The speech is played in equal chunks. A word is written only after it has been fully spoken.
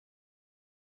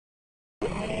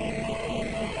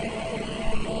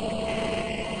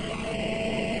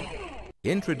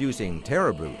Introducing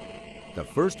TerraBrute, the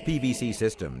first PVC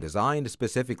system designed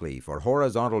specifically for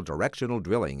horizontal directional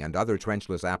drilling and other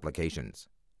trenchless applications.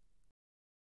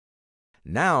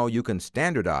 Now you can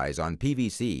standardize on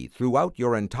PVC throughout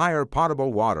your entire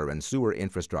potable water and sewer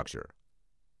infrastructure.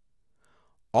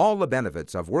 All the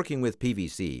benefits of working with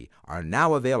PVC are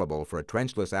now available for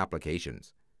trenchless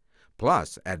applications,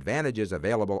 plus advantages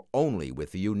available only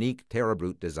with the unique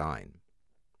TerraBrute design.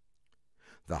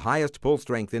 The highest pull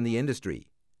strength in the industry,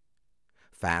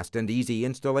 fast and easy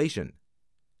installation,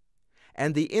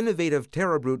 and the innovative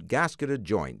TerraBrute gasketed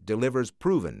joint delivers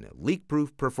proven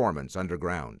leak-proof performance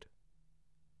underground.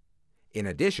 In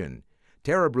addition,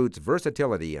 TerraBrute's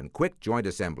versatility and quick joint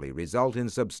assembly result in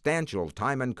substantial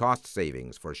time and cost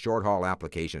savings for short-haul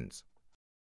applications.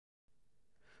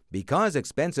 Because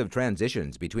expensive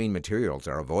transitions between materials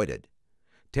are avoided,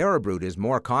 TerraBrute is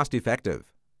more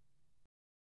cost-effective.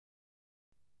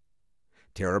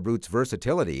 TerraBrute's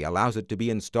versatility allows it to be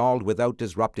installed without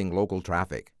disrupting local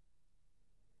traffic.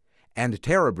 And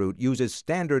TerraBrute uses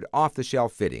standard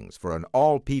off-the-shelf fittings for an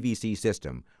all-PVC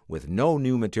system with no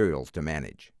new materials to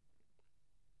manage.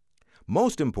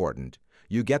 Most important,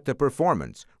 you get the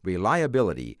performance,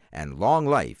 reliability, and long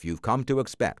life you've come to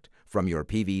expect from your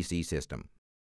PVC system.